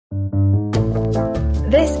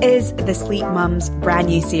This is the Sleep Mums brand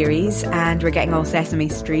new series, and we're getting all Sesame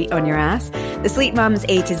Street on your ass. The Sleep Mums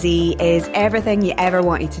A to Z is everything you ever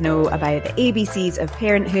wanted to know about the ABCs of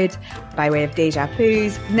parenthood by way of deja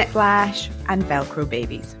vus, niplash, and Velcro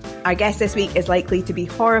babies. Our guest this week is likely to be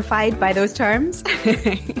horrified by those terms.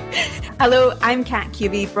 Hello, I'm Kat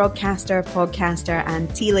Cubey, broadcaster, podcaster,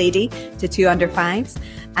 and tea lady to 2 under 5s.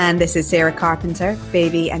 And this is Sarah Carpenter,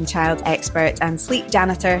 baby and child expert and sleep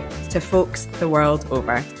janitor to folks the world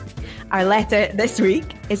over. Our letter this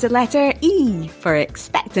week is the letter E for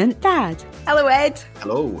Expectant Dad. Hello, Ed.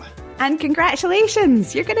 Hello. And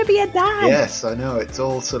congratulations, you're going to be a dad. Yes, I know. It's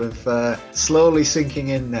all sort of slowly sinking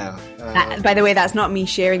in now. By the way, that's not me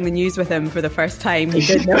sharing the news with him for the first time. He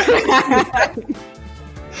did know.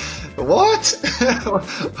 What?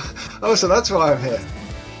 Oh, so that's why I'm here.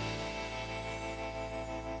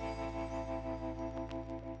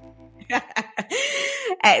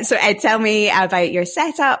 So Ed, tell me about your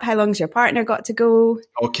setup. How long's your partner got to go?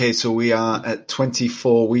 Okay, so we are at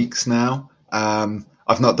 24 weeks now.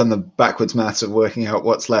 I've not done the backwards maths of working out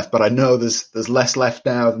what's left, but I know there's less left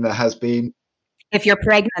now than there has been. If you're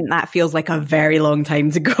pregnant, that feels like a very long time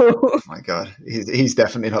to go. Oh my God, he's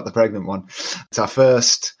definitely not the pregnant one. It's our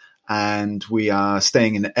first, and we are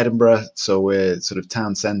staying in Edinburgh, so we're sort of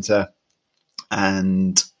town centre,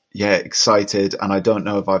 and yeah, excited. And I don't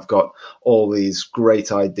know if I've got all these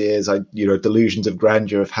great ideas, delusions of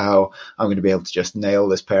grandeur of how I'm going to be able to just nail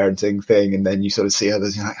this parenting thing. And then you sort of see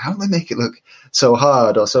others, you're like, how do they make it look so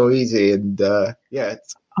hard or so easy? And oh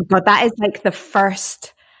God, that is like the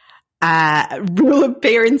first rule of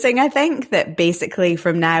parenting, I think, that basically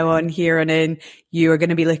from now on, here on in, you are going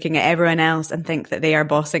to be looking at everyone else and think that they are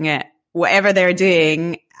bossing it, whatever they're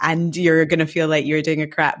doing, and you're going to feel like you're doing a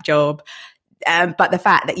crap job. But the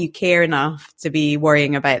fact that you care enough to be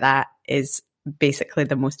worrying about that is basically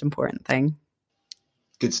the most important thing.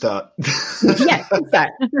 Good start. Yeah, good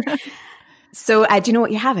start. So, do you know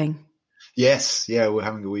what you're having? Yes. Yeah, we're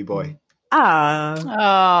having a wee boy.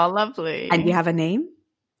 Oh, lovely. And you have a name?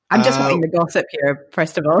 I'm just wanting the gossip here,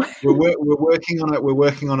 first of all. We're working on it. We're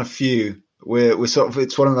working on a few. We're sort of,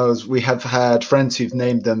 it's one of those, we have had friends who've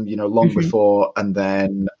named them, long before. And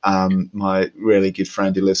then my really good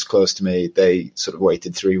friend who lives close to me, they sort of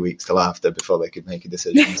waited 3 weeks till after before they could make a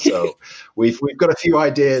decision. So we've got a few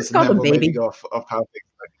ideas, and then we'll maybe go off how things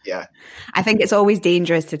work. Yeah. I think it's always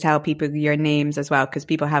dangerous to tell people your names as well, because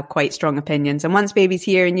people have quite strong opinions. And once baby's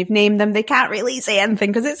here and you've named them, they can't really say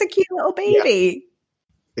anything because it's a cute little baby.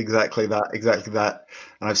 Yeah. Exactly that.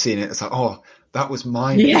 And I've seen it. It's like, oh, that was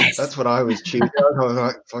mine. Yes. That's what I was choosing.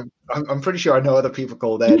 I'm pretty sure I know other people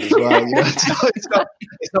called Ed as well. It's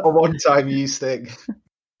not a one-time use thing.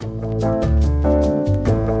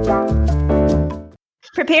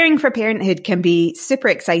 Preparing for parenthood can be super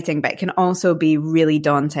exciting, but it can also be really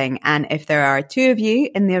daunting. And if there are two of you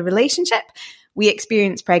in the relationship, we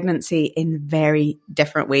experience pregnancy in very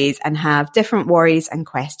different ways and have different worries and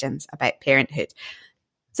questions about parenthood.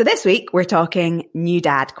 So this week, we're talking new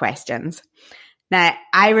dad questions. Now,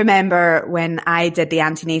 I remember when I did the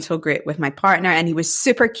antenatal group with my partner, and he was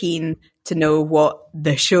super keen to know what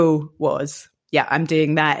the show was. Yeah, I'm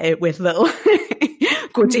doing that with little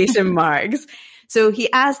quotation marks. So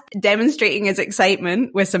he asked, demonstrating his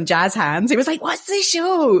excitement with some jazz hands. He was like, "What's the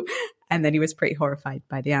show?" And then he was pretty horrified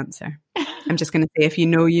by the answer. I'm just going to say, if you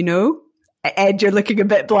know, you know. Ed, you're looking a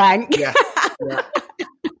bit blank. Yeah.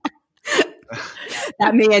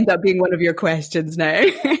 That may end up being one of your questions now.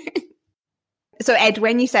 So Ed,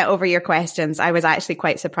 when you sent over your questions, I was actually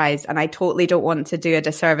quite surprised, and I totally don't want to do a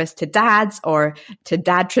disservice to dads or to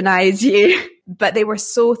dadtronize you, but they were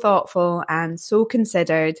so thoughtful and so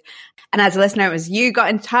considered. And as a listener, it was you got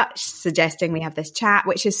in touch suggesting we have this chat,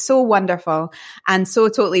 which is so wonderful and so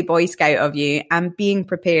totally Boy Scout of you. And being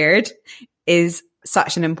prepared is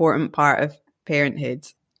such an important part of parenthood,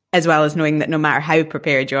 as well as knowing that no matter how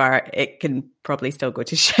prepared you are, it can probably still go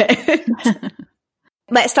to shit.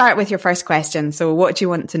 Let's start with your first question. So what do you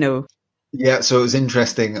want to know? Yeah, so it was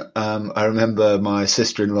interesting. I remember my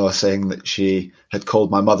sister-in-law saying that she had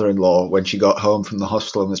called my mother-in-law when she got home from the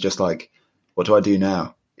hospital and was just like, what do I do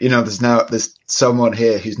now? There's someone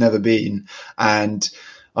here who's never been. And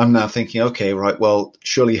I'm now thinking, okay, right, well,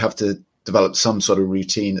 surely you have to develop some sort of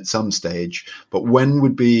routine at some stage. But when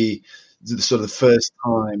would be the sort of the first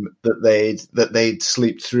time that they'd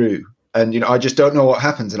sleep through? And, I just don't know what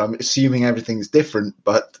happens, and I'm assuming everything's different.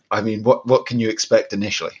 But I mean, what can you expect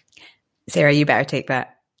initially? Sarah, you better take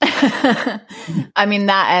that. I mean,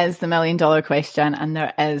 that is the $1 million question, and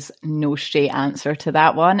there is no straight answer to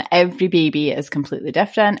that one. Every baby is completely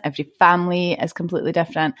different. Every family is completely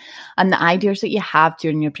different. And the ideas that you have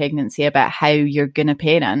during your pregnancy about how you're going to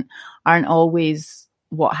parent aren't always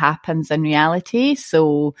what happens in reality.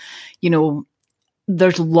 So,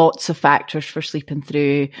 there's lots of factors for sleeping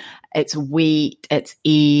through. It's weight, it's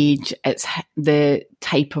age, it's the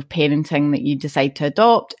type of parenting that you decide to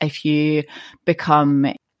adopt. If you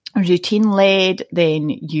become routine-led, then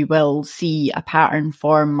you will see a pattern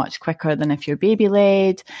form much quicker than if you're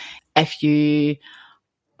baby-led. If you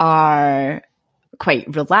are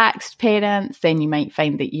quite relaxed parents, then you might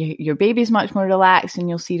find that your baby's much more relaxed and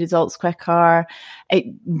you'll see results quicker. It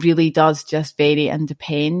really does just vary and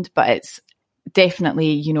depend, but it's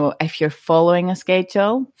definitely, if you're following a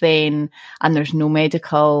schedule, then, and there's no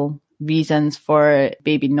medical reasons for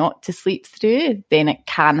baby not to sleep through, then it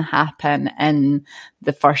can happen in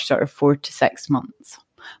the first sort of 4 to 6 months,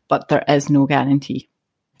 but there is no guarantee.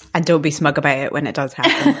 And don't be smug about it when it does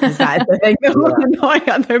happen, because that's the thing that will annoy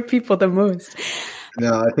other people the most.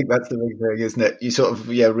 No, I think that's the big thing, isn't it? You sort of,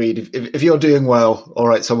 read, if you're doing well, all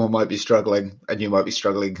right, someone might be struggling, and you might be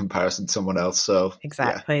struggling in comparison to someone else. So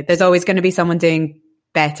exactly. Yeah. There's always going to be someone doing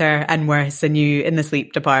better and worse than you in the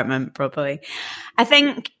sleep department, probably. I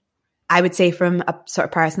think I would say from a sort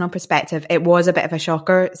of personal perspective, it was a bit of a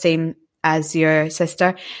shocker, same as your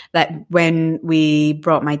sister, that when we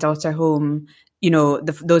brought my daughter home,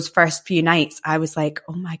 those first few nights, I was like,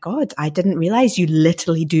 oh my God, I didn't realize you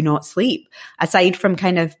literally do not sleep. Aside from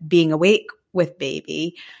kind of being awake with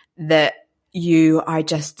baby, that you are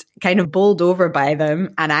just kind of bowled over by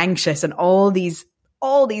them and anxious and all these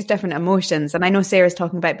different emotions. And I know Sarah's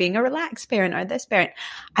talking about being a relaxed parent or this parent.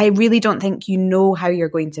 I really don't think you know how you're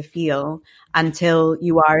going to feel until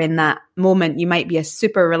you are in that moment. You might be a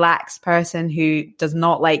super relaxed person who does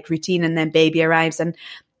not like routine, and then baby arrives and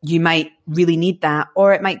you might really need that,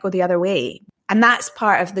 or it might go the other way. And that's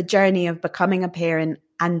part of the journey of becoming a parent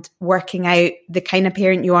and working out the kind of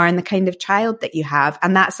parent you are and the kind of child that you have.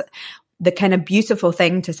 And that's the kind of beautiful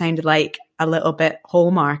thing, to sound like a little bit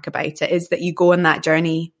Hallmark about it, is that you go on that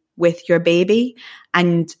journey with your baby,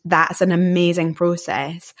 and that's an amazing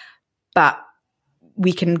process. But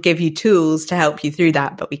we can give you tools to help you through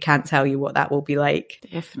that, but we can't tell you what that will be like.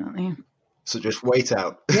 Definitely. So just wait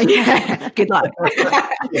out. Yeah. Good luck.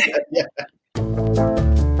 yeah.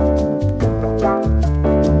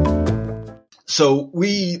 So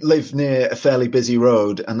we live near a fairly busy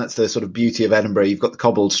road, and that's the sort of beauty of Edinburgh. You've got the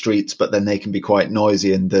cobbled streets, but then they can be quite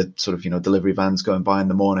noisy, and the sort of, delivery vans going by in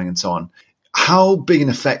the morning and so on. How big an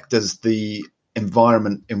effect does the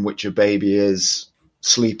environment in which your baby is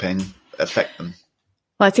sleeping affect them?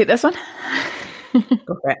 Well, I'll take this one.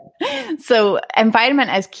 Go for it. So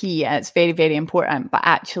environment is key. It's very, very important, but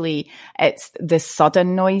actually it's the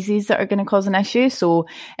sudden noises that are going to cause an issue. So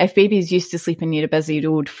if baby's used to sleeping near a busy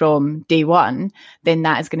road from day one, then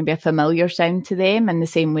that is going to be a familiar sound to them, in the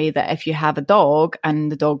same way that if you have a dog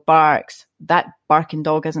and the dog barks, that barking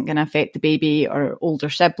dog isn't going to affect the baby or older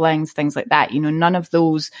siblings, things like that. None of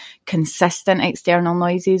those consistent external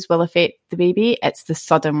noises will affect the baby. It's the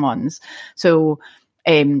sudden ones. So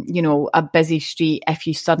a busy street, if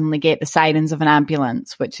you suddenly get the sirens of an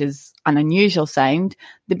ambulance, which is an unusual sound,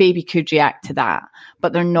 the baby could react to that,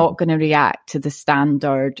 but they're not going to react to the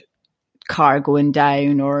standard car going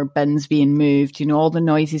down or bins being moved. All the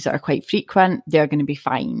noises that are quite frequent, they're going to be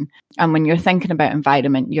fine. And when you're thinking about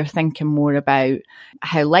environment, you're thinking more about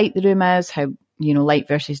how light the room is, how light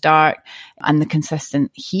versus dark, and the consistent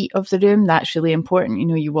heat of the room. That's really important.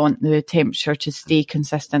 You want the temperature to stay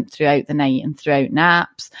consistent throughout the night and throughout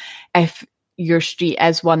naps. If your street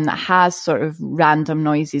is one that has sort of random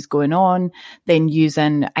noises going on, then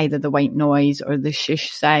using either the white noise or the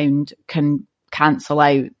shush sound can cancel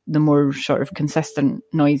out the more sort of consistent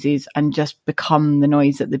noises and just become the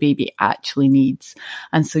noise that the baby actually needs.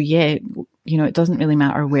 And so, it doesn't really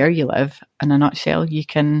matter where you live. In a nutshell, you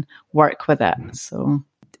can work with it. So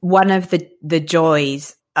one of the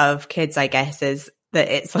joys of kids, I guess, is that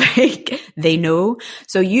it's like they know.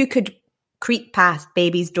 So you could creep past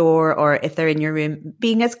baby's door, or if they're in your room,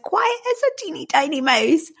 being as quiet as a teeny tiny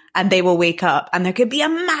mouse, and they will wake up, and there could be a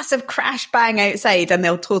massive crash bang outside and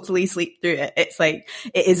they'll totally sleep through it. It's like,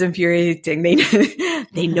 it is infuriating.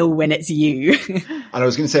 They know when it's you. And I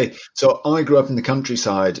was going to say, so I grew up in the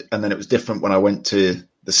countryside, and then it was different when I went to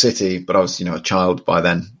the city, but I was, a child by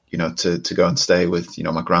then, to go and stay with,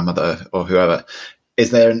 my grandmother or whoever. Is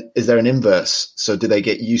there an inverse? So do they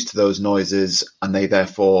get used to those noises and they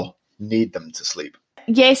therefore need them to sleep?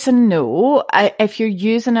 Yes and no. If you're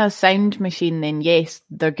using a sound machine, then yes,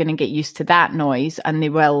 they're going to get used to that noise and they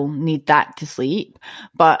will need that to sleep.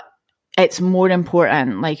 But it's more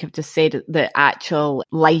important, like I've just said, the actual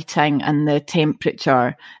lighting and the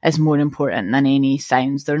temperature is more important than any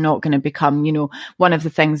sounds. They're not going to become, one of the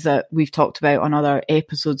things that we've talked about on other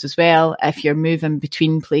episodes as well. If you're moving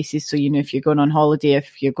between places, so, if you're going on holiday,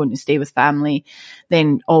 if you're going to stay with family,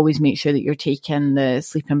 then always make sure that you're taking the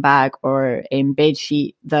sleeping bag or bed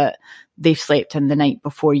sheet that they've slept in the night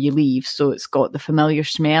before you leave, so it's got the familiar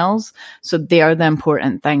smells. So they are the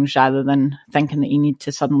important things, rather than thinking that you need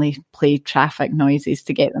to suddenly play traffic noises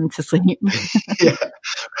to get them to sleep.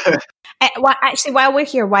 Well, actually, while we're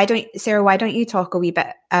here, why don't you talk a wee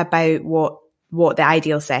bit about what the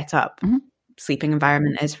ideal setup sleeping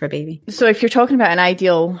environment is for a baby? So if you're talking about an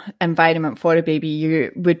ideal environment for a baby,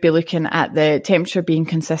 you would be looking at the temperature being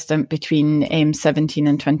consistent between 17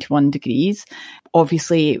 and 21 degrees.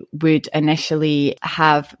 Obviously, would initially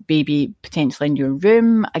have baby potentially in your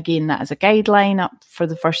room. Again, that is a guideline up for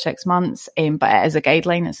the first 6 months, but it is a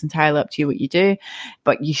guideline. It's entirely up to you what you do,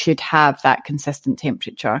 but you should have that consistent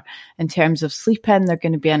temperature. In terms of sleeping, they're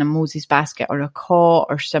going to be in a Moses basket or a cot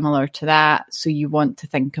or similar to that. So you want to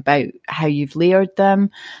think about how you've layered them.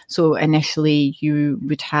 So initially, you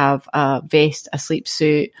would have a vest, a sleep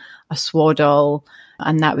suit, a swaddle,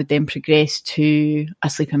 and that would then progress to a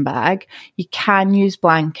sleeping bag. You can use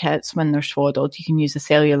blankets when they're swaddled. You can use a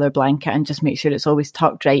cellular blanket and just make sure it's always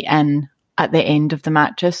tucked right in at the end of the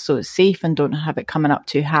mattress so it's safe and don't have it coming up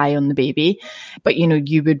too high on the baby. But,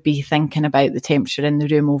 you would be thinking about the temperature in the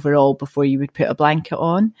room overall before you would put a blanket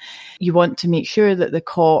on. You want to make sure that the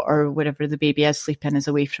cot or wherever the baby is sleeping is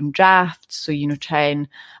away from drafts. So, trying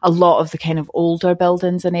a lot of the kind of older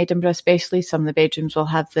buildings in Edinburgh, especially, some of the bedrooms will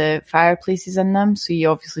have the fireplaces in them. So you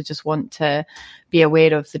obviously just want to be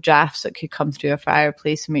aware of the drafts that could come through a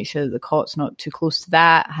fireplace and make sure that the cot's not too close to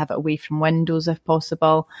that. Have it away from windows if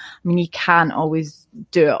possible. I mean, you can't always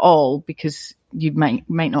do it all because you might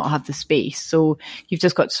not have the space. So you've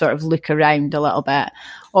just got to sort of look around a little bit.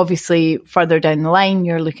 Obviously, further down the line,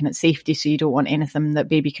 you're looking at safety. So you don't want anything that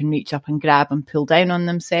baby can reach up and grab and pull down on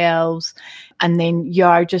themselves. And then you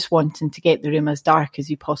are just wanting to get the room as dark as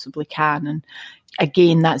you possibly can. And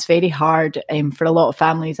again, that's very hard for a lot of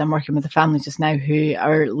families. I'm working with a family just now who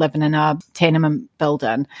are living in a tenement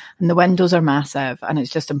building and the windows are massive and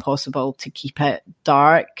it's just impossible to keep it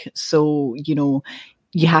dark. So,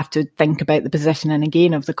 you have to think about the positioning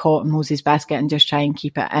again of the cot and Moses basket and just try and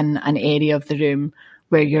keep it in an area of the room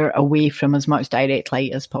where you're away from as much direct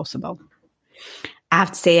light as possible. I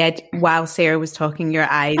have to say, Ed, while Sarah was talking, your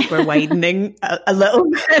eyes were widening a little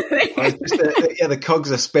bit. The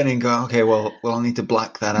cogs are spinning. Going, okay, well, I'll need to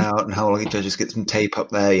black that out, and how long do I just get some tape up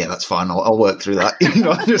there? Yeah, that's fine. I'll work through that.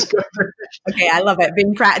 I'll just go through. Okay, I love it.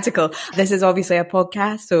 Being practical. This is obviously a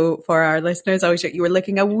podcast, so for our listeners, I was sure you were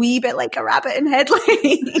looking a wee bit like a rabbit in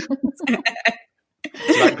headlights. So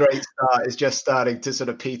that great start is just starting to sort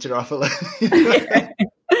of peter off a little.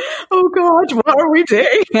 Oh God, what are we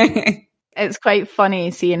doing? It's quite funny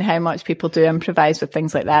seeing how much people do improvise with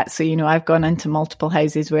things like that. So, I've gone into multiple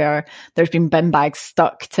houses where there's been bin bags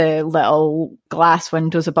stuck to little glass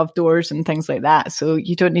windows above doors and things like that. So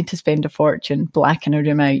you don't need to spend a fortune blacking a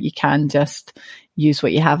room out. You can just use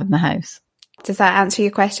what you have in the house. Does that answer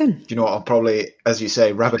your question? Do you know what? I'll probably, as you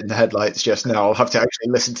say, rabbit in the headlights just now. I'll have to actually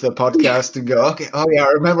listen to the podcast and go, okay, oh yeah, I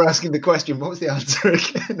remember asking the question. What was the answer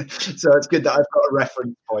again? So it's good that I've got a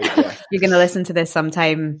reference point. Yeah. You're going to listen to this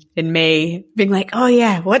sometime in May, being like, oh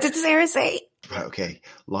yeah, what did Sarah say? Right, okay.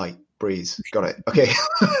 Light, breeze. Got it. Okay.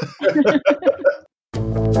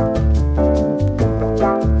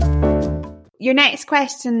 Your next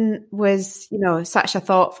question was, such a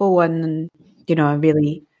thoughtful one. And, I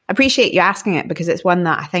really appreciate you asking it because it's one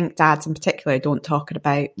that I think dads in particular don't talk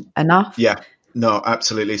about enough. Yeah, no,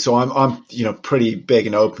 absolutely. So I'm pretty big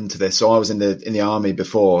and open to this. So I was in the army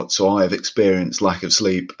before, so I have experienced lack of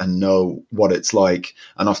sleep and know what it's like.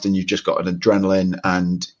 And often you've just got an adrenaline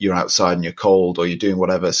and you're outside and you're cold or you're doing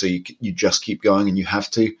whatever. So you just keep going and you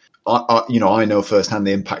have to. I know firsthand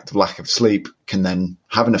the impact of lack of sleep can then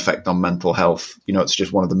have an effect on mental health. It's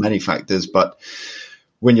just one of the many factors, but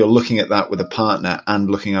when you're looking at that with a partner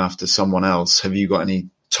and looking after someone else, have you got any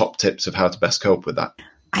top tips of how to best cope with that?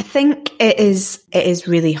 I think it is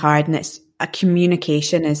really hard, and it's a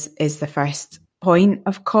communication is the first point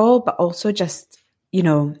of call, but also just,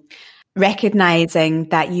 recognizing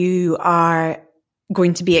that you are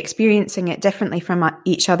going to be experiencing it differently from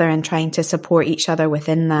each other and trying to support each other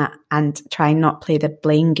within that and try not play the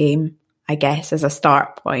blame game, I guess, as a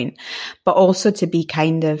start point, but also to be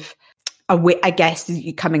kind of I guess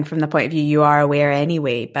coming from the point of view, you are aware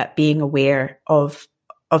anyway, but being aware of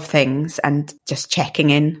things and just checking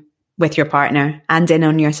in with your partner and in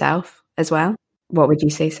on yourself as well. What would you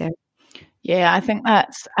say, Sarah? Yeah, I think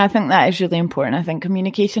that is really important. I think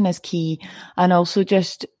communication is key, and also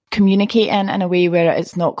just communicating in a way where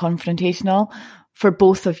it's not confrontational for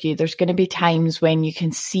both of you. There's going to be times when you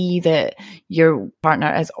can see that your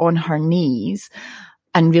partner is on her knees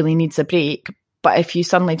and really needs a break. But if you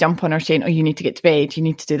suddenly jump on her saying, oh, you need to get to bed, you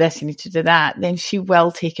need to do this, you need to do that, then she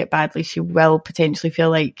will take it badly. She will potentially feel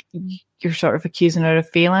like you're sort of accusing her of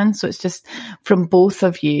failing. So it's just from both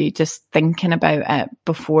of you, just thinking about it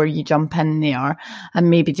before you jump in there, and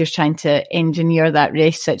maybe just trying to engineer that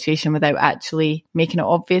rest situation without actually making it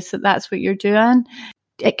obvious that that's what you're doing.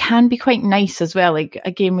 It can be quite nice as well. Like,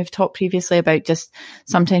 again, we've talked previously about just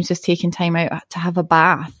sometimes just taking time out to have a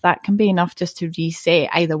bath. That can be enough just to reset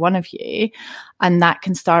either one of you. And that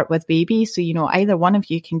can start with baby. So, either one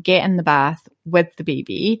of you can get in the bath with the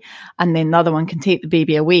baby, and then the other one can take the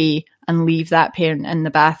baby away and leave that parent in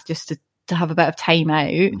the bath just to have a bit of time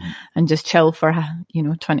out and just chill for,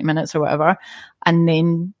 20 minutes or whatever. And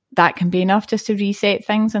then that can be enough just to reset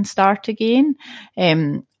things and start again.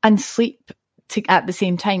 And sleep at the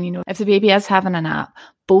same time. If the baby is having a nap,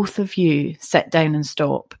 both of you sit down and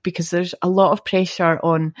stop, because there's a lot of pressure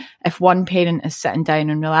on, if one parent is sitting down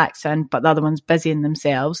and relaxing but the other one's busying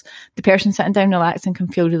themselves, the person sitting down relaxing can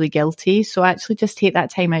feel really guilty. So actually just take that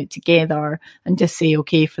time out together and just say,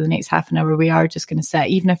 okay, for the next half an hour we are just going to sit,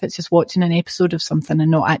 even if it's just watching an episode of something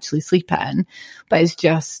and not actually sleeping, but it's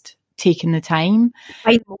just taking the time.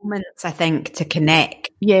 Find moments, I think, to connect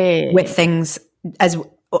with things as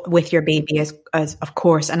with your baby as of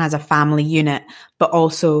course, and as a family unit, but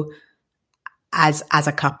also as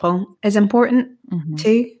a couple is important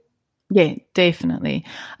too. Yeah, definitely.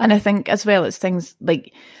 And I think as well, it's things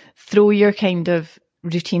like throw your kind of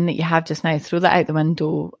routine that you have just now, throw that out the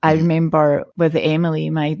window. I remember with Emily,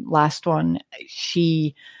 my last one,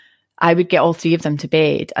 I would get all three of them to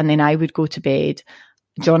bed, and then I would go to bed.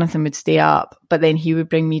 Jonathan would stay up, but then he would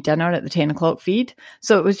bring me dinner at the 10 o'clock feed.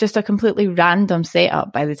 So it was just a completely random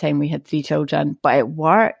setup by the time we had three children. But at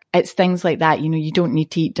work, it's things like that. You don't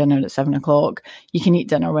need to eat dinner at 7 o'clock. You can eat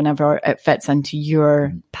dinner whenever it fits into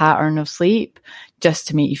your pattern of sleep, just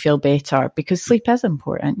to make you feel better, because sleep is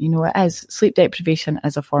important. It is. Sleep deprivation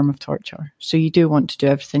is a form of torture. So you do want to do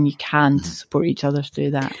everything you can to support each other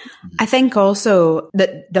through that. I think also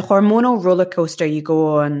that the hormonal roller coaster you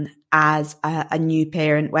go on as a new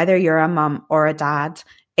parent, whether you're a mum or a dad,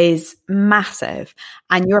 is massive.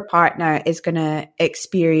 And your partner is going to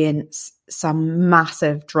experience some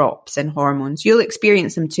massive drops in hormones. You'll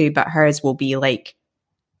experience them too, but hers will be like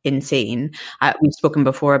insane. We've spoken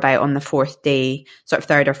before about on the fourth day, sort of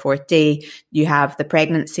third or fourth day, you have the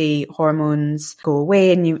pregnancy hormones go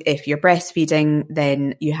away, and if you're breastfeeding,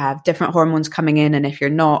 then you have different hormones coming in, and if you're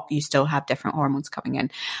not, you still have different hormones coming in.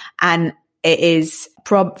 And it is,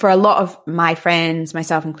 for a lot of my friends,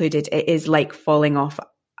 myself included, it is like falling off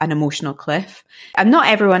an emotional cliff. And not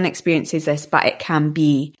everyone experiences this, but it can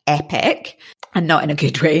be epic, and not in a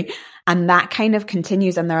good way. And that kind of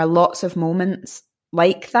continues, and there are lots of moments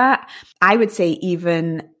like that. I would say,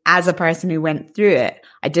 even as a person who went through it,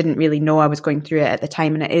 I didn't really know I was going through it at the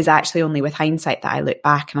time. And it is actually only with hindsight that I look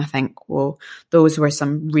back and I think, well, those were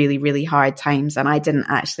some really, really hard times, and I didn't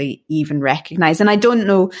actually even recognize. And I don't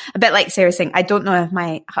know, a bit like Sarah saying, I don't know if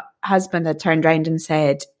my husband had turned around and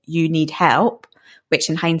said, you need help, which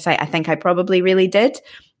in hindsight, I think I probably really did.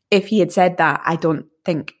 If he had said that, I don't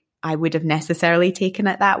think I would have necessarily taken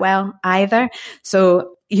it that well either.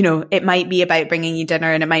 So, it might be about bringing you dinner,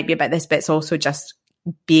 and it might be about this, but it's also just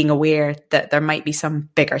being aware that there might be some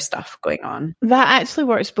bigger stuff going on. That actually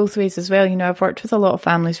works both ways as well. I've worked with a lot of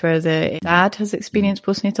families where the dad has experienced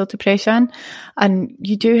postnatal depression, and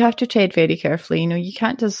you do have to tread very carefully. You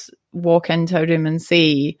can't just walk into a room and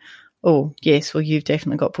say, oh, yes, well, you've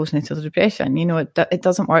definitely got postnatal depression. It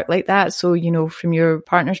doesn't work like that. So, from your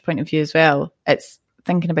partner's point of view as well, it's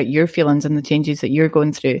thinking about your feelings and the changes that you're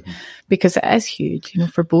going through, because it is huge,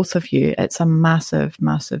 for both of you. It's a massive,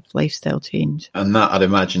 massive lifestyle change. And that, I'd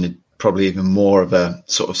imagine, it probably even more of a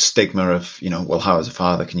sort of stigma of, well, how as a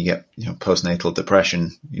father can you get, postnatal depression?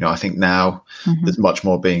 I think now there's much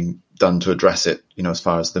more being done to address it, as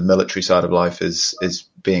far as the military side of life is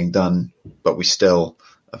being done, but we still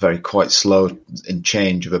are very quite slow in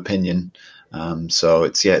change of opinion. So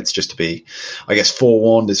it's just to be, I guess,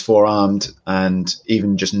 forewarned is forearmed. And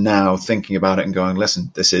even just now thinking about it and going,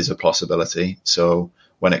 listen, this is a possibility. So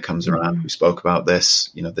when it comes around. We spoke about this,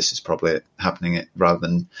 this is probably happening, rather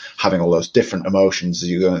than having all those different emotions as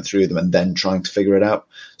you're going through them and then trying to figure it out.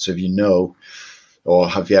 So if you know, or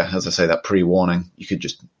have, as I say, that pre-warning, you could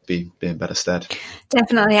just be in better stead.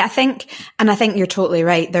 Definitely. I think you're totally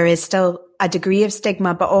right. There is still a degree of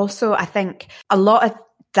stigma, but also I think a lot of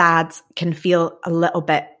dads can feel a little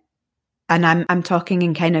bit, and I'm talking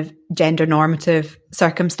in kind of gender normative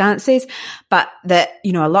circumstances, but that,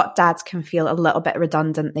 a lot of dads can feel a little bit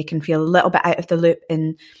redundant. They can feel a little bit out of the loop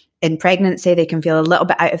in pregnancy. They can feel a little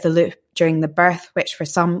bit out of the loop during the birth, which for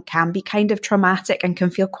some can be kind of traumatic and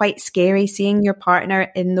can feel quite scary, seeing your partner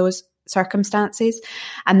in those circumstances.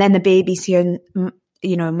 And then the baby's here, and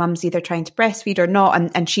mum's either trying to breastfeed or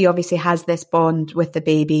not, and she obviously has this bond with the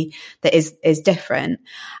baby that is different.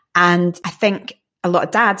 And I think a lot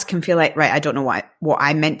of dads can feel like, right, I don't know what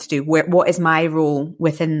I meant to do. What is my role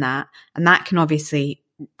within that? And that can obviously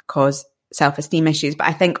cause self-esteem issues. But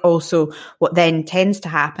I think also what then tends to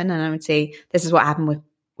happen, and I would say this is what happened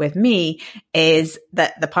with me, is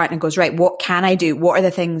that the partner goes, right, what can I do? What are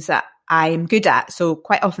the things that I'm good at? So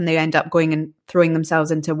quite often they end up going and throwing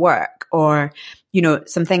themselves into work, or,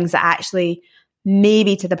 some things that actually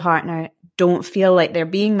maybe to the partner don't feel like they're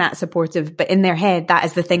being that supportive, but in their head, that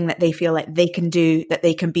is the thing that they feel like they can do, that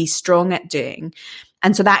they can be strong at doing.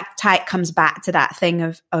 And so that comes back to that thing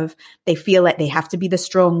of they feel like they have to be the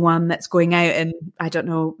strong one that's going out and, I don't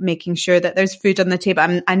know, making sure that there's food on the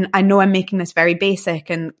table. I know I'm making this very basic,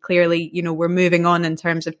 and clearly, we're moving on in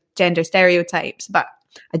terms of gender stereotypes, but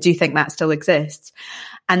I do think that still exists.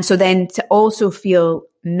 And so then to also feel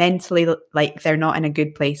mentally like they're not in a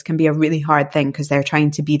good place can be a really hard thing, because they're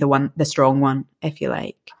trying to be the strong one, if you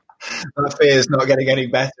like. That fear is not getting any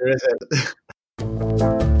better, is it?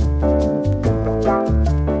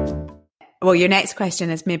 Well, your next question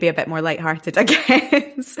is maybe a bit more lighthearted, I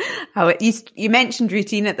guess. You mentioned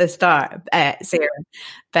routine at the start, Sarah,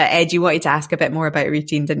 but Ed, you wanted to ask a bit more about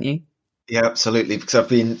routine, didn't you? Yeah, absolutely. Because I've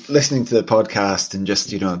been listening to the podcast, and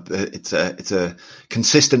just, it's a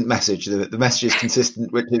consistent message. The message is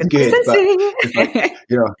consistent, which is good. But it's like,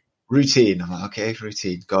 routine. I'm like, okay,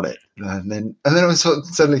 routine, got it. And then I was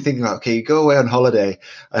suddenly thinking about, okay, you go away on holiday,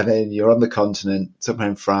 and then you're on the continent, somewhere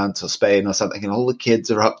in France or Spain or something, and all the kids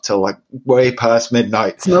are up till like way past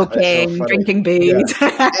midnight, smoking, drinking booze.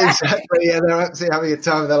 Yeah, exactly. Yeah, they're absolutely having a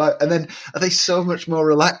time of their life. And then are they so much more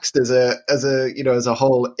relaxed as a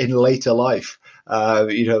whole in later life?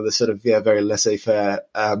 The sort of very laissez-faire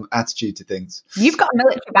attitude to things. You've got a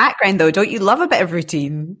military background, though, don't you? Love a bit of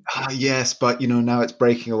routine. Yes, but now it's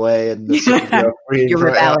breaking away, and the sort of, you're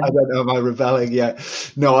rebelling. I don't know, am I rebelling? Yeah,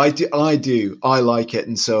 no, I do. I like it,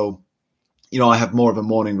 and so I have more of a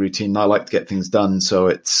morning routine. I like to get things done, so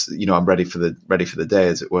it's I'm ready for the day,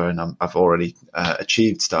 as it were, and I've already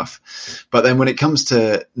achieved stuff. But then when it comes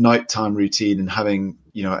to nighttime routine and having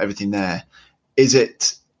everything there, is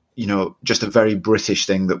it just a very British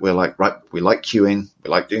thing that we're like, right, we like queuing, we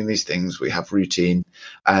like doing these things, we have routine,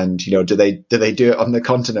 and do they do it on the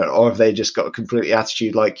continent, or have they just got a completely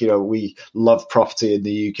attitude like we love property in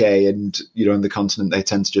the UK, and in the continent they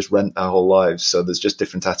tend to just rent their whole lives, so there's just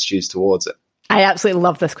different attitudes towards it? I absolutely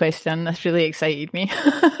love this question. This really excited me.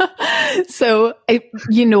 So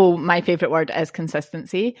my favorite word is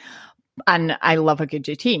consistency. And I love a good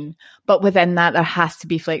routine, but within that, there has to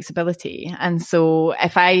be flexibility. And so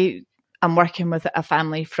if I am working with a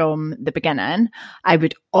family from the beginning, I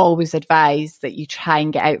would always advise that you try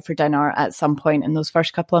and get out for dinner at some point in those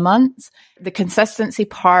first couple of months. The consistency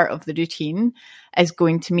part of the routine is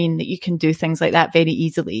going to mean that you can do things like that very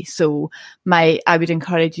easily. So I would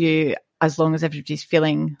encourage you, as long as everybody's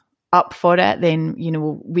feeling up for it, then,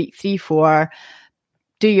 week 3, 4,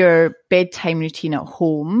 do your bedtime routine at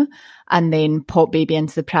home, and then pop baby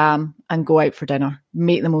into the pram and go out for dinner.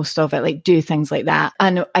 Make the most of it, like do things like that.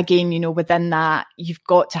 And again, within that, you've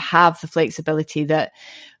got to have the flexibility that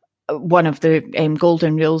one of the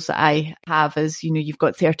golden rules that I have is, you've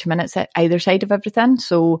got 30 minutes at either side of everything.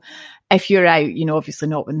 So if you're out, obviously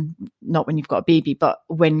not when you've got a baby, but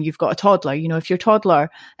when you've got a toddler, if your toddler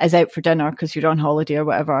is out for dinner because you're on holiday or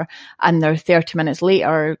whatever, and they're 30 minutes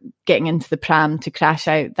later getting into the pram to crash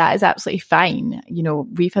out, that is absolutely fine.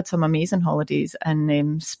 We've had some amazing holidays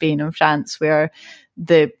in Spain and France where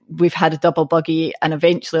we've had a double buggy, and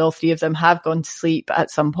eventually all 3 of them have gone to sleep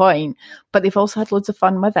at some point, but they've also had loads of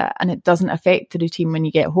fun with it, and it doesn't affect the routine when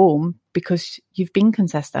you get home because you've been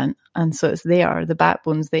consistent, and so it's there, the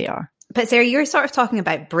backbone's there. But Sarah, you're sort of talking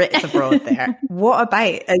about Brits abroad there. What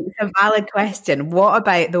about, it's a valid question, what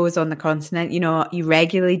about those on the continent? You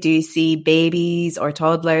regularly do see babies or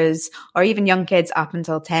toddlers or even young kids up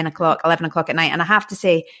until 10 o'clock, 11 o'clock at night. And I have to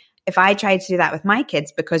say, if I tried to do that with my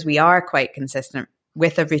kids, because we are quite consistent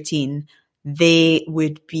with a routine, they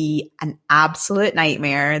would be an absolute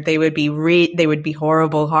nightmare. They would be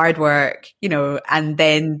horrible, hard work, and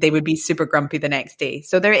then they would be super grumpy the next day.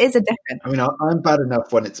 So there is a difference. I mean, I'm bad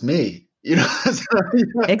enough when it's me, Exactly.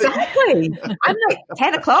 I'm like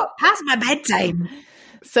 10 o'clock past my bedtime.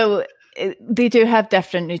 So they do have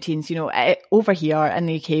different routines. Over here in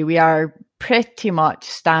the UK, we are pretty much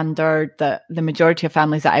standard that the majority of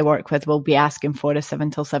families that I work with will be asking for a 7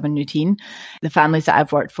 till 7 routine. The families that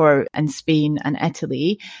I've worked for in Spain and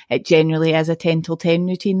Italy, it generally is a 10 till 10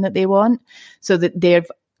 routine that they want. So that they've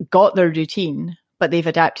got their routine, but they've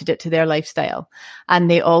adapted it to their lifestyle. And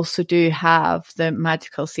they also do have the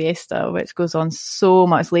magical siesta, which goes on so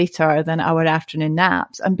much later than our afternoon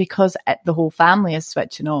naps. And because the whole family is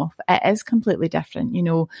switching off, it is completely different.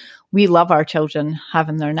 We love our children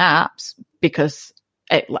having their naps because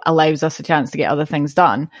it allows us a chance to get other things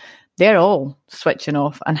done. They're all switching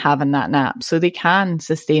off and having that nap, so they can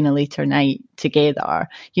sustain a later night together.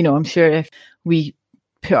 I'm sure if we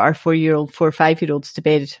put our 4 or 5-year-olds to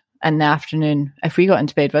bed in the afternoon, if we got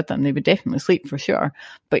into bed with them, they would definitely sleep for sure.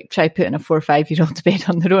 But try putting a 4 or 5-year-old to bed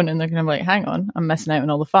on their own and they're going to be like, hang on, I'm missing out on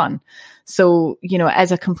all the fun. So, it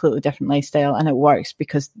is a completely different lifestyle, and it works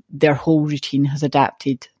because their whole routine has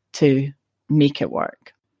adapted to make it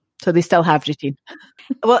work. So they still have routine.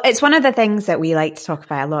 Well, it's one of the things that we like to talk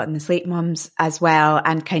about a lot in the Slate Mums as well,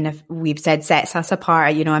 and kind of we've said sets us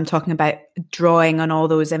apart. I'm talking about drawing on all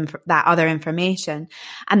those that other information,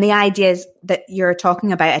 and the idea is that you're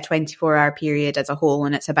talking about a 24-hour period as a whole,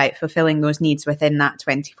 and it's about fulfilling those needs within that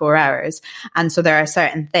 24 hours. And so there are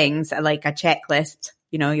certain things like a checklist.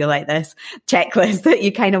 You'll like this checklist that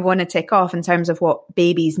you kind of want to tick off in terms of what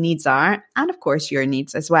baby's needs are, and of course your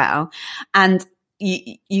needs as well. And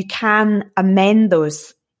you can amend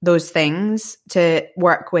those things to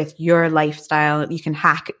work with your lifestyle. You can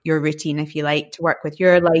hack your routine, if you like, to work with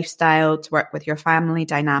your lifestyle, to work with your family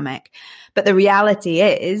dynamic. But the reality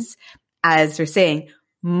is, as we're saying,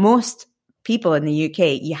 most people in the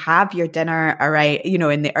UK, you have your dinner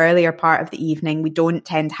in the earlier part of the evening. We don't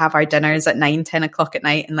tend to have our dinners at 9, 10 o'clock at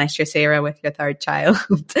night, unless you're Sarah with your third child.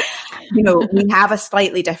 We have a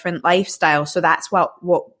slightly different lifestyle. So that's what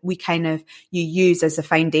we you use as a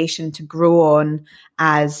foundation to grow on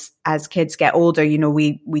as kids get older.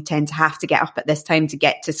 We tend to have to get up at this time to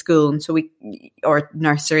get to school. And so or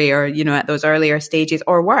nursery, or, at those earlier stages,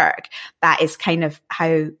 or work. That is kind of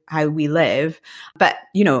how we live. But,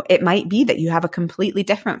 it might be that you have a completely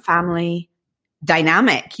different family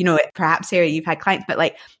dynamic. Perhaps, Sarah, you've had clients, but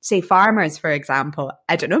like, say, farmers, for example,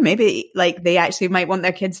 I don't know, maybe like they actually might want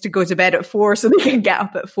their kids to go to bed at 4 so they can get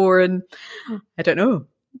up at 4 and, I don't know,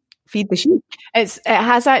 feed the sheep. It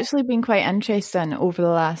has actually been quite interesting over the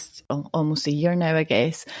last almost a year now, I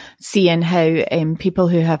guess, seeing how people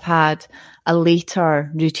who have had a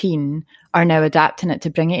later routine are now adapting it to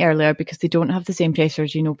bring it earlier because they don't have the same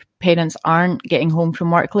pressures. Parents aren't getting home from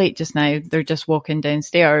work late just now. They're just walking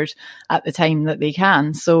downstairs at the time that they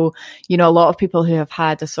can. So, a lot of people who have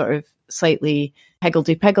had a sort of slightly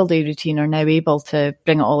higgledy-piggledy routine are now able to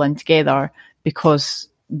bring it all in together because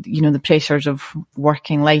the pressures of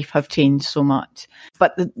working life have changed so much.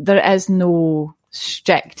 But there is no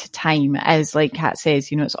strict time, as like Kat says,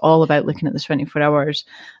 it's all about looking at the 24 hours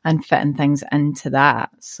and fitting things into that.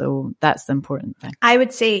 So that's the important thing. I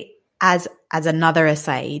would say as another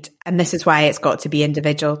aside, and this is why it's got to be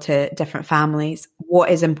individual to different families, what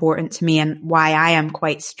is important to me and why I am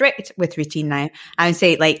quite strict with routine now. I would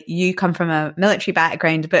say, like, you come from a military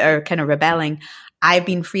background but are kind of rebelling. I've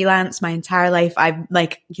been freelance my entire life. I'm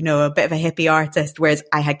like, a bit of a hippie artist, whereas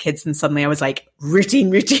I had kids and suddenly I was like,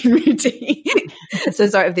 routine. So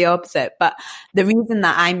sort of the opposite. But the reason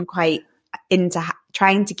that I'm quite into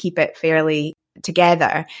trying to keep it fairly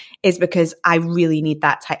together is because I really need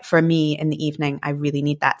that time. For me in the evening, I really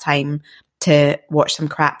need that time to watch some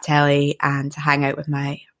crap telly and to hang out with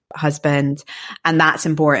my husband. And that's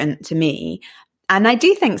important to me. And I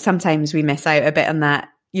do think sometimes we miss out a bit on that,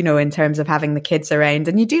 in terms of having the kids around.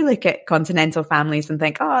 And you do look at continental families and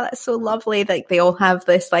think, oh, that's so lovely. Like they all have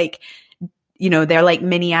this, like, they're like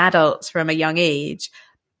mini adults from a young age.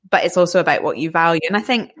 But it's also about what you value. And I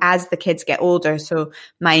think as the kids get older, so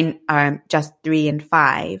mine are just 3 and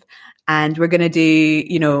 5, and we're going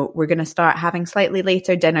to start having slightly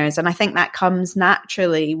later dinners. And I think that comes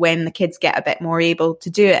naturally when the kids get a bit more able to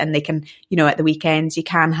do it, and they can, at the weekends, you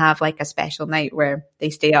can have like a special night where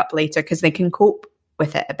they stay up later because they can cope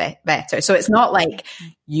with it a bit better. So it's not like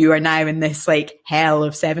you are now in this like hell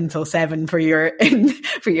of 7 till 7 for your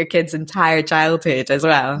kids' entire childhood as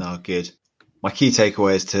well. No, good. my key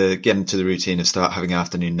takeaway is to get into the routine and start having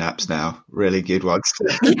afternoon naps now. Really good ones.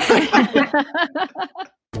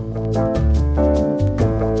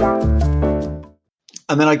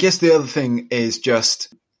 And then I guess the other thing is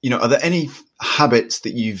just, are there any habits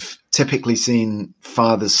that you've typically seen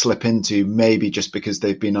fathers slip into, maybe just because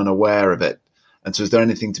they've been unaware of it? And so is there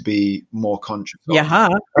anything to be more conscious of? Yeah.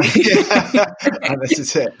 And this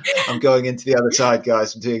is it. I'm going into the other side,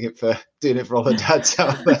 guys. I'm doing it for all the dads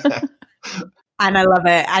out there. And I love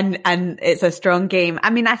it. And it's a strong game. I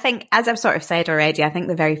mean, I think, as I've sort of said already, I think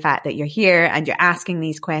the very fact that you're here and you're asking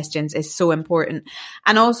these questions is so important.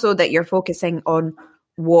 And also that you're focusing on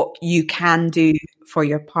what you can do for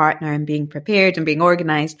your partner and being prepared and being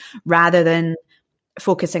organized, rather than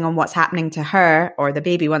focusing on what's happening to her or the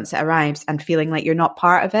baby once it arrives and feeling like you're not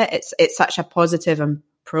part of it. It's such a positive and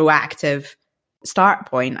proactive start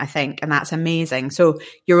point, I think, and that's amazing. So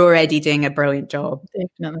you're already doing a brilliant job.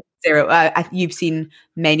 Definitely. Sarah, you've seen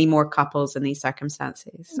many more couples in these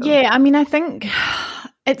circumstances. So. Yeah, I mean, I think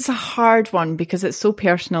it's a hard one because it's so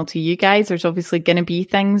personal to you guys. There's obviously going to be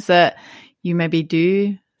things that you maybe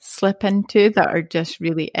do slip into that are just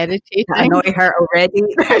really irritating. That annoy her already.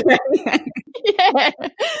 Yeah.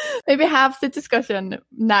 Maybe have the discussion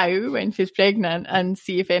now when she's pregnant and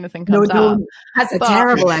see if anything comes up. That's a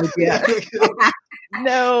terrible idea.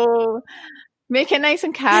 No. Make it nice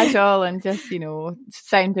and casual and just,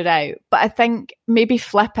 sound it out. But I think maybe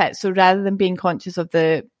flip it. So rather than being conscious of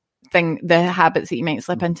the habits that you might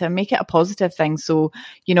slip into, make it a positive thing. So,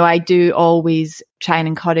 I do always try and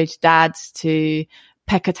encourage dads to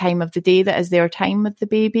pick a time of the day that is their time with the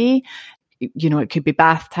baby. It could be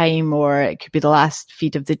bath time, or it could be the last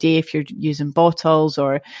feed of the day if you're using bottles,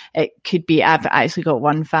 or it could be, I've actually got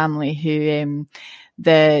one family who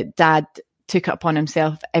the dad took it upon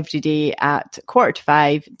himself every day at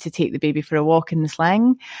 4:45 to take the baby for a walk in the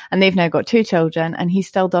sling. And they've now got 2 children and he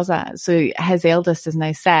still does it. So his eldest is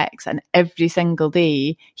now 6 and every single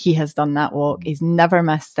day he has done that walk. He's never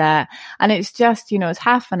missed it. And it's just, it's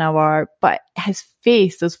half an hour, but his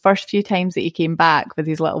face, those first few times that he came back with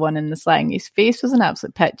his little one in the sling, his face was an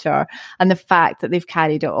absolute picture. And the fact that they've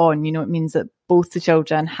carried it on, it means that both the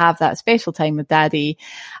children have that special time with daddy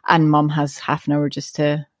and mum has half an hour just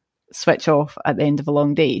to switch off at the end of a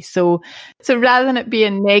long day. So rather than it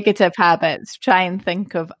being negative habits, try and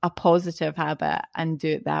think of a positive habit and do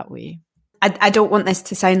it that way. I don't want this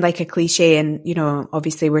to sound like a cliche, and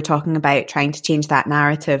obviously we're talking about trying to change that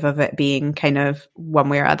narrative of it being kind of one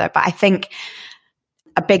way or other, but I think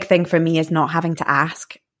a big thing for me is not having to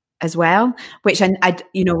ask as well, which I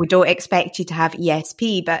we don't expect you to have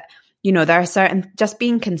ESP, but there are certain, just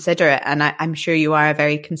being considerate, and I'm sure you are a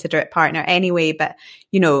very considerate partner anyway, but,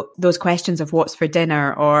 those questions of what's for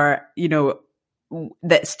dinner, or,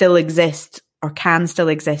 that still exist or can still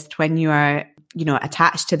exist when you are,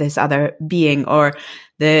 attached to this other being, or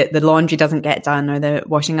the laundry doesn't get done, or the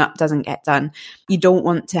washing up doesn't get done. You don't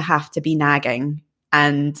want to have to be nagging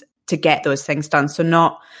and to get those things done.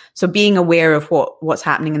 So being aware of what's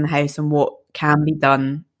happening in the house and what can be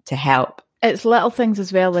done to help. It's little things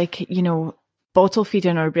as well, like, bottle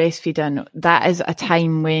feeding or breastfeeding. That is a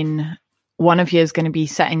time when one of you is going to be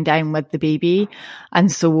sitting down with the baby.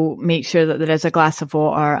 And so make sure that there is a glass of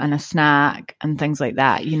water and a snack and things like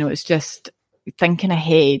that. It's just thinking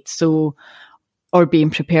ahead. So, or being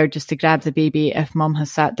prepared just to grab the baby if mum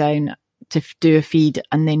has sat down to do a feed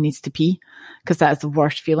and then needs to pee. Because that is the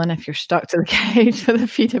worst feeling if you're stuck to the couch with a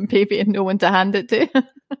feeding baby and no one to hand it to.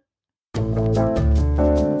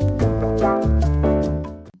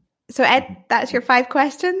 So Ed, that's your 5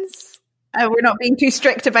 questions? We're not being too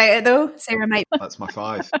strict about it though. Sarah might. That's my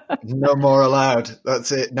 5. No more allowed.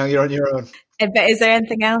 That's it. Now you're on your own. But is there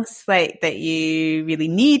anything else that you really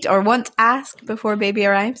need or want to ask before baby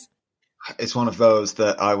arrives? It's one of those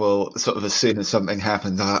that I will sort of, as soon as something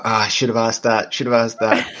happens, I should have asked that.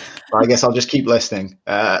 But I guess I'll just keep listening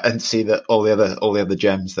and see that all the other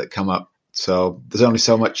gems that come up. So there's only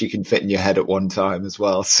so much you can fit in your head at one time as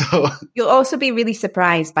well. So you'll also be really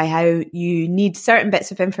surprised by how you need certain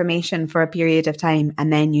bits of information for a period of time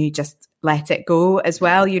and then you just let it go as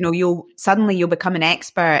well. You'll become an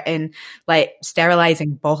expert in like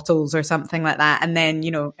sterilizing bottles or something like that. And then,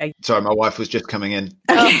 Sorry, my wife was just coming in.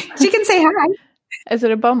 Okay. She can say hi. Is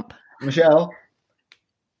it a bump? Michelle,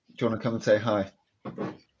 do you want to come and say hi?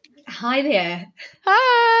 Hi there.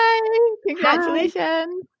 Hi. Congratulations.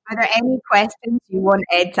 Hi. Are there any questions you want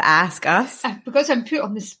Ed to ask us? Because I'm put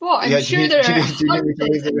on the spot, I'm sure there are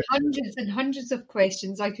hundreds and hundreds of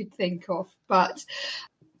questions I could think of. But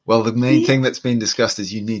Well, the main thing that's been discussed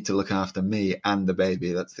is you need to look after me and the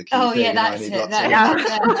baby. That's the key thing. Oh, yeah, that's it.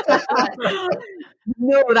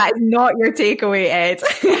 No, that is not your takeaway, Ed.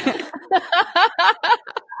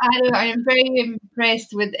 I know, I'm very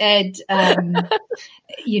impressed with Ed.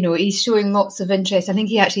 He's showing lots of interest. I think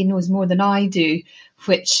he actually knows more than I do,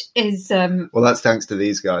 which is... well, that's thanks to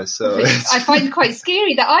these guys. So I find quite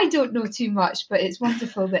scary that I don't know too much, but it's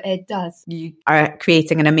wonderful that Ed does. You are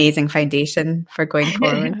creating an amazing foundation for going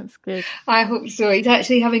forward. That's good. I hope so. He's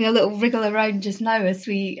actually having a little wriggle around just now as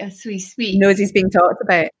we speak. He knows he's being talked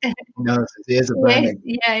about. No, he is a burning.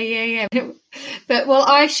 Yeah. But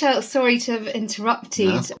I shall. Sorry to have interrupted.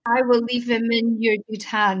 No. I will leave him in your good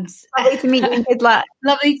hands. Lovely to meet you. Good luck.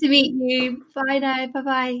 Lovely to meet you. Bye now.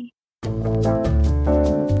 Bye.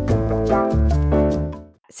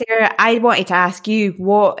 Sarah, I wanted to ask you,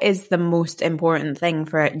 what is the most important thing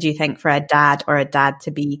do you think, for a dad or a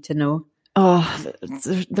dad-to-be to know? Oh,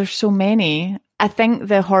 there's so many. I think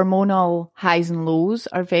the hormonal highs and lows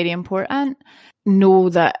are very important. Know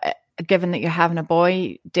that, given that you're having a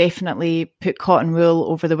boy, definitely put cotton wool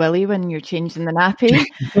over the willy when you're changing the nappy.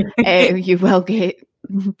 You will get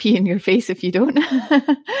pee in your face if you don't.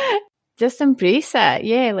 Just embrace it.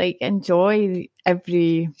 Yeah, enjoy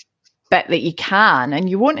every bit that you can, and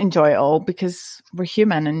you won't enjoy it all because we're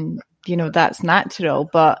human and that's natural,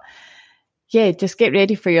 but yeah, just get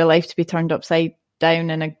ready for your life to be turned upside down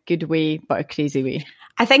in a good way but a crazy way.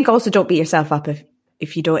 I think also don't beat yourself up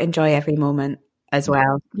if you don't enjoy every moment as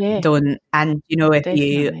well. Yeah, don't. And if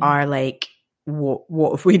definitely. You are like,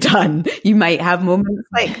 what have we done? You might have moments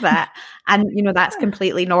like that, and that's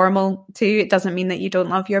completely normal too. It doesn't mean that you don't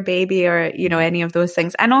love your baby or any of those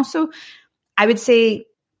things. And also I would say,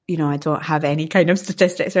 I don't have any kind of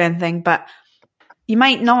statistics or anything, but you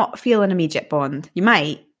might not feel an immediate bond. You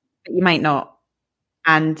might, but you might not.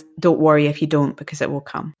 And don't worry if you don't, because it will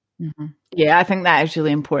come. Mm-hmm. Yeah, I think that is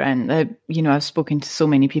really important. I've spoken to so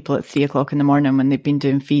many people at 3:00 in the morning when they've been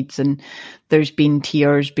doing feeds, and there's been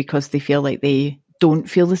tears because they feel like they don't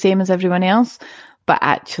feel the same as everyone else. But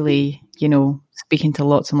actually, speaking to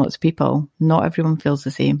lots and lots of people, not everyone feels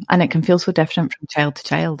the same. And it can feel so different from child to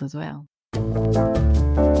child as well.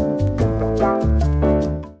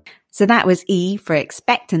 So that was E for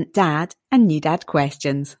Expectant Dad and New Dad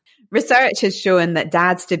Questions. Research has shown that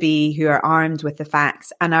dads-to-be who are armed with the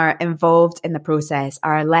facts and are involved in the process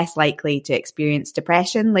are less likely to experience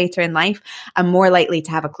depression later in life and more likely to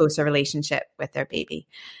have a closer relationship with their baby.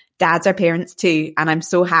 Dads are parents too, and I'm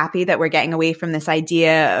so happy that we're getting away from this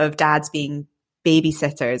idea of dads being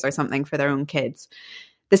babysitters or something for their own kids.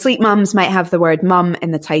 The Sleep Mums might have the word mum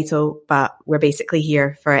in the title, but we're basically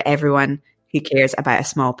here for everyone who cares about a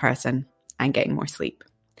small person and getting more sleep.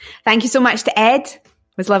 Thank you so much to Ed.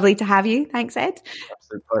 It was lovely to have you. Thanks, Ed.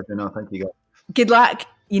 Absolute pleasure. No, thank you, guys. Good luck.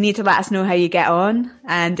 You need to let us know how you get on.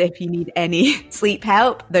 And if you need any sleep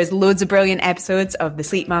help, there's loads of brilliant episodes of The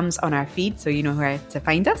Sleep Mums on our feed, so you know where to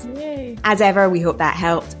find us. Yay. As ever, we hope that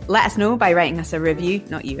helped. Let us know by writing us a review.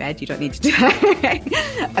 Not you, Ed. You don't need to do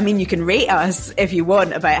that. I mean, you can rate us if you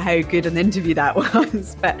want about how good an interview that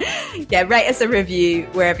was. But yeah, write us a review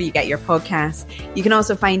wherever you get your podcasts. You can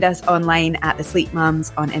also find us online at The Sleep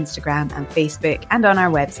Mums on Instagram and Facebook, and on our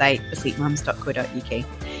website, thesleepmums.co.uk.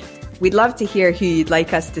 We'd love to hear who you'd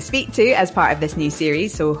like us to speak to as part of this new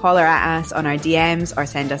series, so holler at us on our DMs or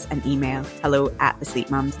send us an email,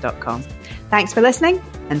 hello@thesleepmums.com. Thanks for listening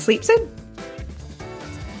and sleep soon.